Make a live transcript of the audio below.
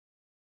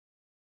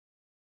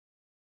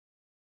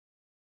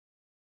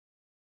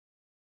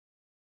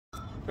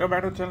Welcome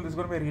back to the channel. This is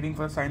going to be a reading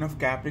for the sign of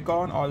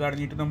Capricorn. All that you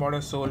need to know about a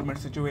soulmate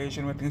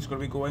situation, where things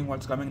going to be going,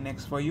 what's coming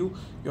next for you,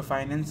 your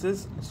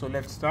finances. So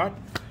let's start.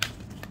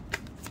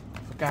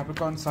 For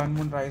Capricorn, Sun,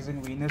 Moon,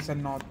 Rising, Venus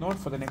and North Node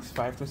for the next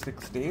 5 to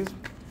 6 days.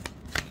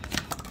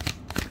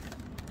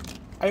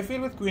 I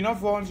feel with Queen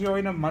of Wands, you're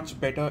in a much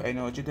better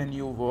energy than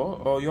you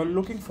were. You're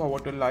looking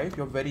forward to life.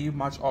 You're very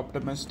much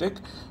optimistic.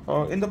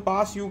 In the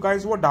past, you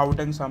guys were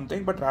doubting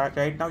something, but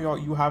right now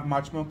you have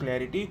much more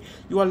clarity.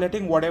 You are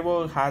letting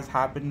whatever has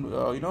happened,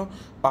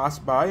 pass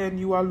by, and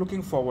you are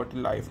looking forward to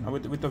life now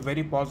with a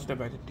very positive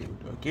attitude.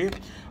 Okay.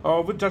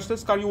 With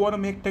Justice card, you want to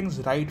make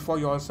things right for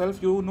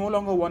yourself. You no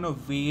longer want to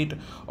wait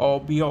or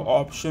be an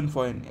option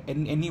for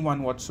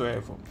anyone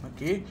whatsoever.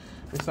 Okay.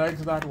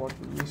 Besides that, what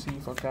will we see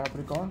for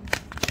Capricorn?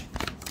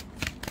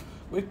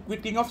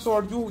 With King of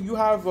Swords, you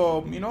have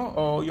you're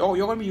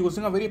going to be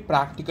using a very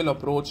practical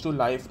approach to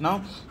life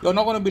now. You're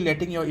not going to be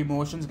letting your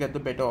emotions get the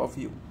better of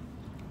you.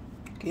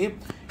 Okay,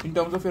 in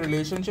terms of your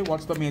relationship,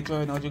 what's the major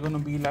energy going to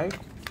be like?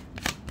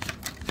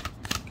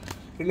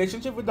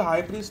 Relationship with the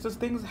High Priestess,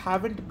 things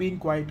haven't been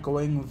quite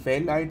going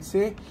well, I'd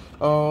say.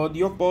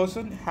 Your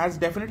person has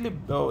definitely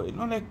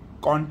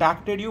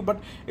contacted you, but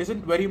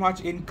isn't very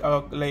much in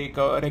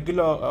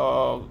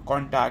regular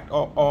contact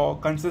or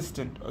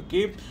consistent.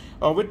 Okay,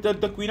 with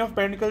the Queen of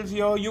Pentacles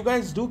here, you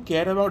guys do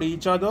care about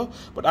each other,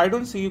 but I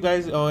don't see you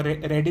guys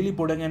readily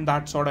putting in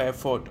that sort of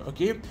effort.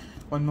 Okay,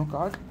 one more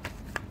card.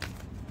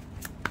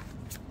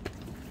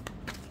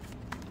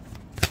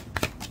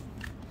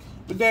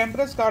 With the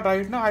Empress card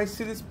right now, I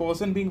see this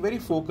person being very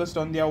focused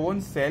on their own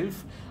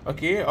self.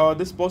 Okay,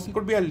 this person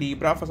could be a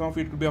Libra. For some of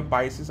you, it could be a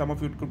Pisces. Some of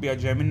you, it could be a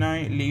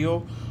Gemini,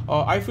 Leo.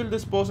 I feel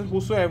this person,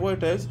 whosoever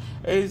it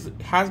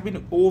has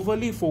been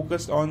overly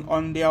focused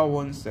on their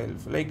own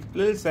self, like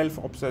little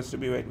self-obsessed, to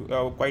be very,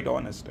 quite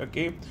honest.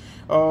 Okay,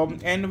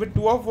 and with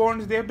Two of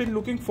Wands, they have been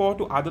looking forward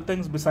to other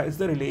things besides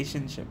the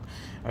relationship.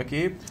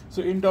 Okay,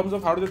 so in terms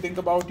of how do they think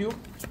about you?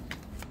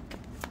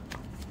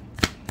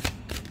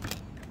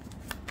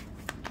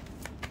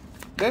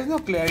 There's no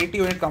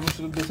clarity when it comes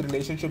to this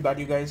relationship that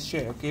you guys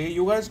share. Okay,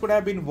 you guys could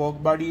have been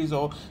work buddies,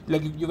 or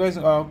like you guys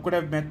could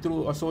have met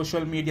through a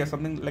social media,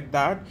 something like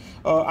that.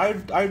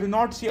 I do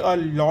not see a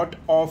lot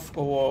of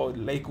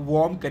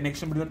warm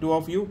connection between the two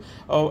of you.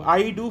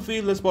 I do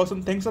feel this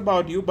person thinks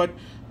about you, but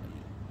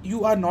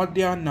you are not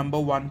their number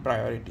one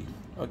priority.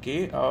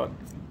 Okay,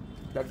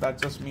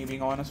 that's just me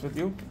being honest with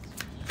you.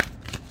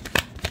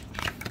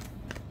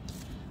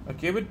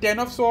 Okay, with Ten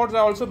of Swords, I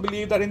also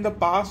believe that in the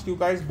past, you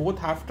guys both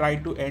have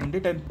tried to end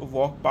it and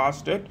walk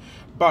past it.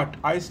 But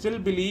I still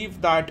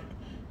believe that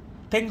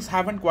things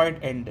haven't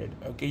quite ended.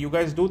 Okay, you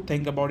guys do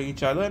think about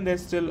each other and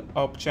there's still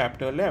a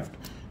chapter left.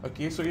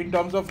 Okay, so in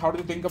terms of how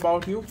do they think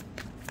about you?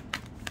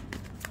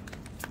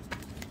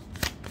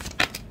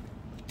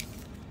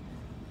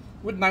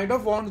 With Knight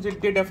of Wands,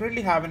 they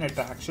definitely have an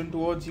attraction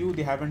towards you.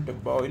 They haven't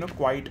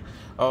quite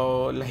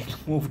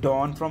moved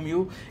on from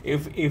you.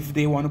 If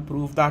they want to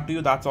prove that to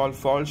you, that's all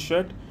false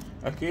shit.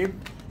 Okay,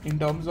 in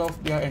terms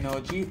of their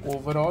energy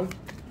overall,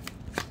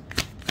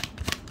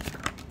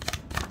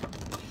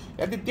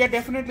 yeah, they are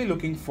definitely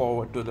looking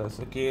forward to this.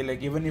 Okay,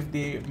 like even if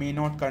they may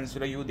not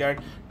consider you their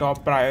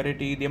top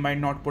priority, they might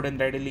not put in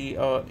readily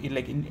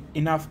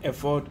enough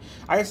effort,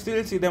 I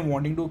still see them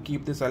wanting to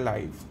keep this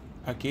alive.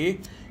 Okay,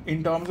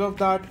 in terms of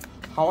that,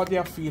 how are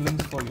their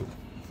feelings for you?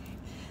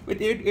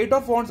 With eight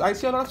of Wands, I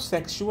see a lot of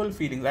sexual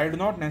feelings. I do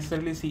not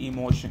necessarily see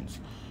emotions.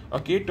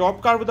 Okay,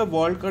 top card with the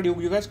World card,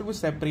 you guys could be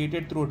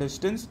separated through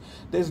distance.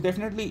 There's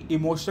definitely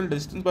emotional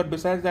distance, but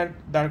besides that,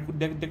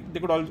 they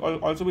could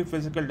also be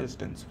physical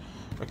distance.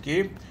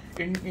 Okay,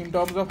 in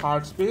terms of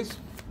heart space,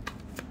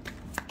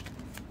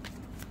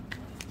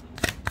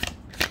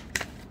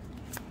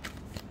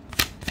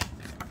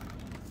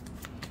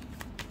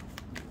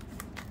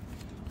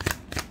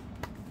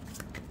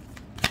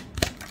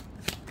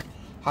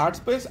 heart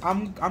space,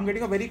 I'm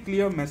getting a very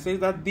clear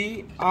message that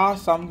they are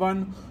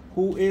someone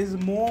who is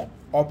more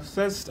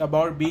obsessed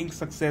about being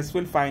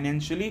successful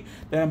financially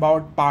than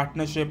about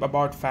partnership,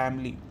 about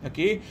family.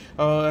 Okay,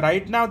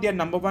 right now their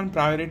number one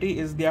priority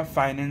is their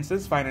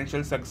finances,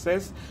 financial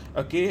success.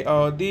 Okay,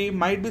 they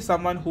might be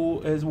someone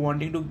who is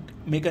wanting to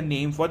make a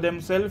name for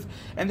themselves,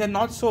 and they're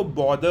not so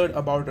bothered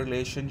about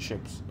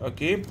relationships.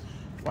 Okay,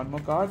 one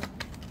more card.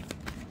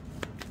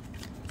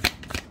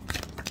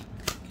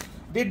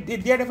 They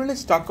are definitely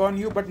stuck on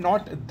you, but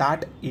not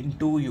that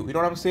into you. You know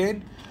what I'm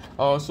saying?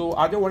 So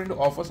are they wanting to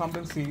offer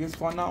something serious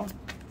for now?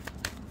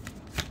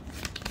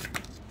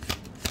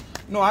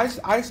 No, I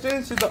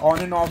still see the on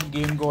and off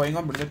game going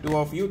on between the two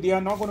of you. They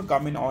are not going to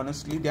come in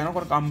honestly. They are not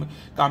going to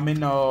come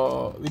in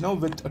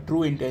with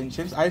true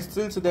intentions. I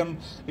still see them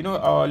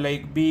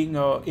being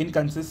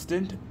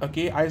inconsistent.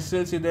 Okay, I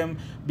still see them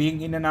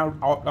being in and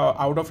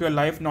out of your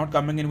life, not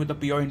coming in with the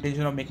pure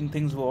intention of making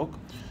things work.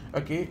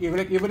 Okay,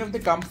 even if they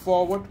come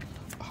forward,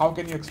 how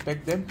can you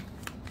expect them?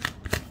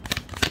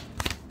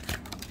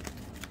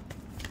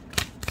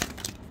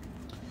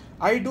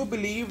 I do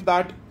believe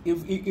that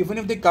even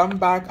if they come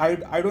back,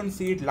 I don't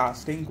see it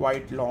lasting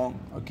quite long.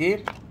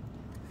 Okay,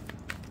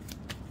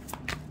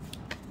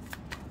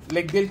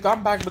 like they'll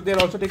come back, but they'll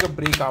also take a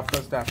break after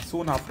that,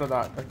 soon after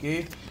that.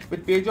 Okay,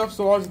 with Page of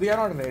Swords, they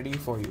are not ready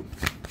for you.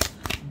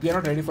 They are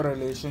not ready for a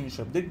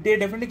relationship. They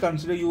definitely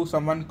consider you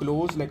someone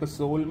close, like a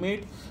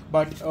soulmate,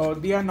 but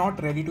they are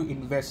not ready to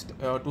invest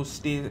to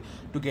stay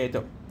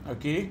together.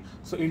 Okay,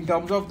 so in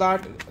terms of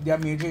that, their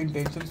major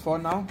intentions for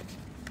now.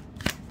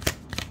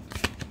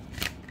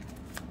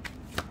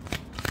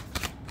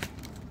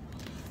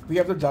 We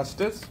have the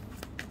Justice.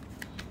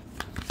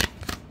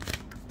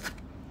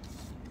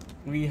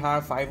 We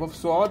have Five of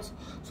Swords.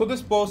 So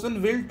this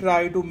person will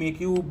try to make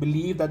you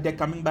believe that they're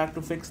coming back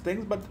to fix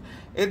things, but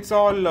it's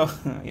all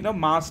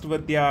masked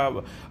with their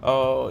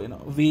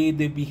way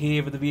they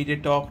behave, the way they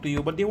talk to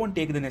you, but they won't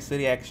take the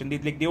necessary action.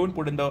 They won't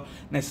put in the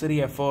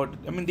necessary effort.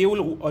 I mean, they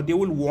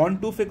will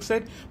want to fix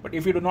it, but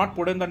if you do not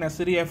put in the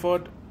necessary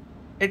effort,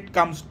 it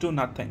comes to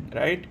nothing,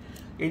 right?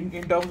 In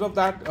terms of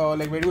that,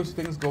 like, where do you see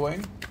things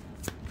going?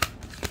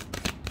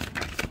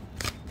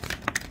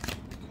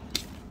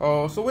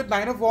 So with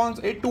Nine of Wands,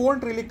 it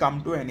won't really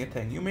come to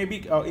anything. You may be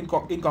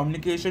in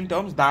communication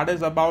terms, that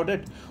is about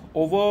it.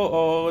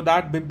 Over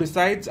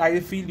besides, I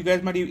feel you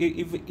guys might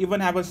even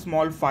have a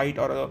small fight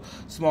or a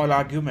small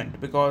argument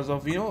because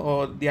of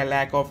their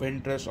lack of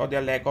interest, or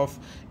their lack of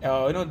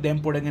them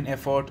putting in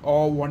effort,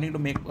 or wanting to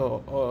make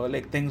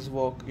like things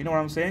work. You know what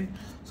I'm saying?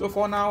 So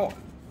for now,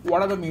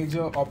 what are the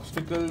major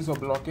obstacles or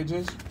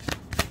blockages?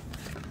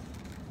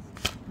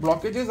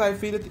 I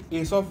feel that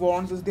Ace of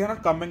Wands is they are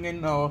not coming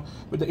in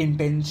with the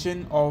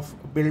intention of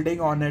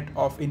building on it,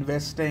 of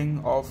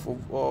investing, of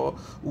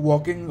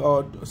working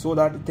so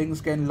that things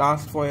can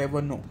last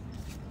forever. No,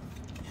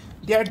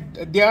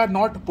 they are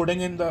not putting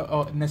in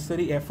the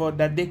necessary effort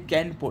that they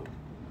can put.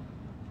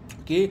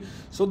 Okay,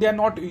 so they are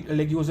not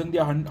like using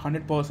their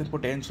 100%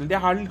 potential. They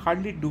are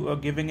hardly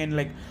giving in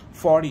like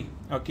 40.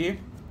 Okay.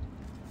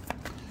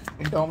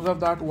 In terms of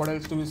that, what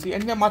else do we see?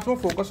 And they're much more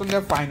focused on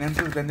their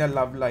finances than their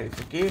love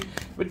life. Okay,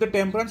 with the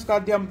Temperance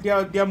card, they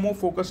are more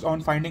focused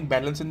on finding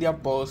balance in their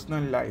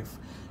personal life.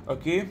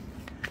 Okay,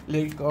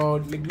 like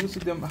do you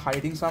see them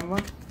hiding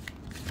someone?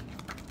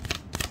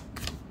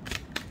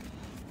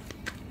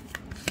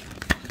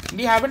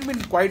 They haven't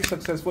been quite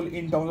successful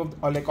in terms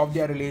of of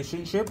their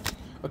relationship.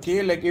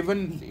 Okay, like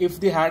even if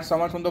they had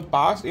someone from the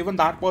past, even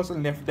that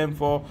person left them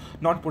for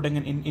not putting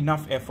in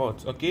enough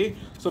efforts. Okay,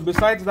 so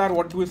besides that,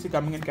 what do we see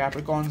coming in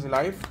Capricorn's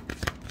life?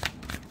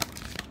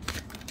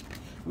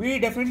 We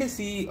definitely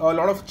see a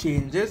lot of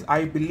changes.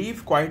 I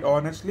believe, quite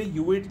honestly,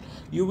 you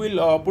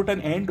will put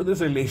an end to this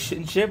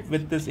relationship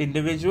with this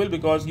individual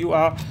because you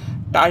are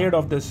tired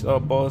of this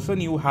person.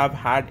 You have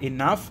had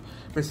enough.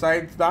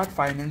 Besides that,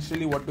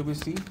 financially, what do we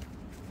see?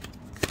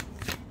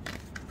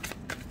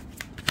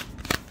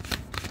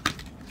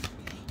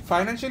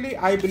 Financially,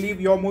 I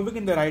believe you're moving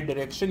in the right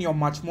direction. You're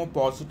much more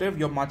positive.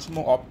 You're much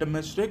more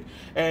optimistic,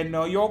 and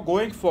you're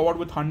going forward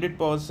with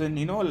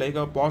 100%. Like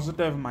a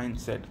positive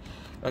mindset.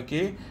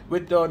 Okay,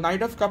 with the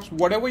Knight of Cups,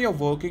 whatever you're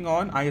working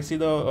on, I see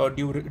the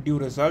due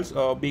results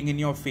being in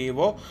your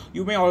favor.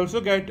 You may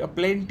also get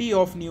plenty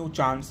of new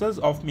chances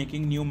of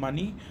making new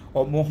money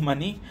or more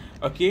money.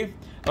 Okay,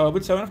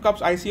 with Seven of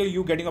Cups, I see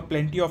you getting a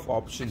plenty of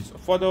options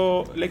for the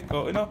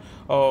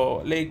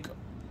like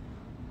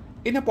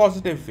in a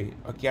positive way.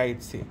 Okay,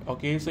 I'd say.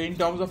 Okay, so in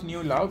terms of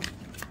new love,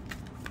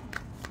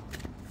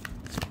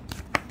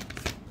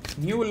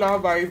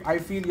 I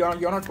feel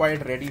you're not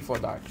quite ready for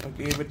that.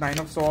 Okay, with Nine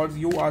of Swords,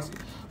 you are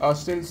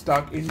still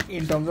stuck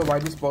in terms of why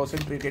this person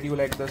treated you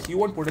like this. You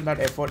won't put in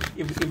that effort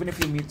even if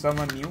you meet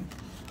someone new.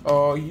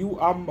 You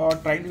are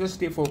trying to just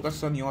stay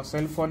focused on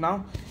yourself for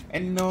now,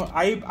 and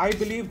I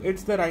believe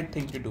it's the right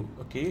thing to do.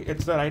 Okay,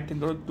 it's the right thing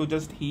to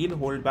just heal,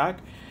 hold back,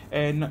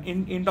 and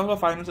in terms of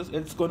finances,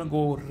 it's gonna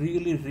go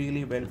really,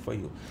 really well for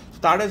you. So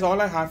that is all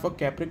I have for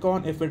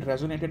Capricorn. If it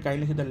resonated,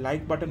 kindly hit the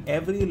like button.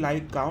 Every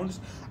like counts.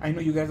 I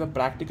know you guys are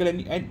practical,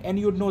 and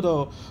you know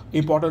the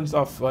importance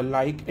of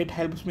like. It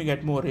helps me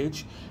get more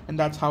reach, and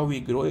that's how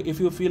we grow. If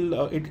you feel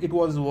it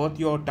was worth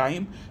your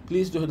time,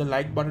 please do hit the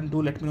like button.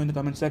 Do let me know in the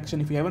comment section.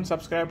 If you haven't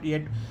subscribed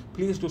yet,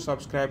 please do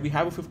subscribe. We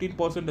have a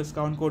 15%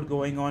 discount code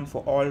going on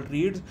for all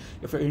reads.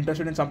 If you're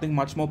interested in something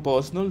much more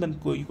personal, then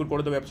you could go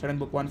to the website and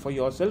book one for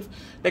yourself.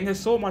 Thank you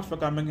so much for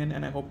coming in,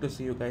 and I hope to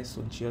see you guys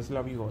soon. Cheers,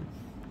 love you all.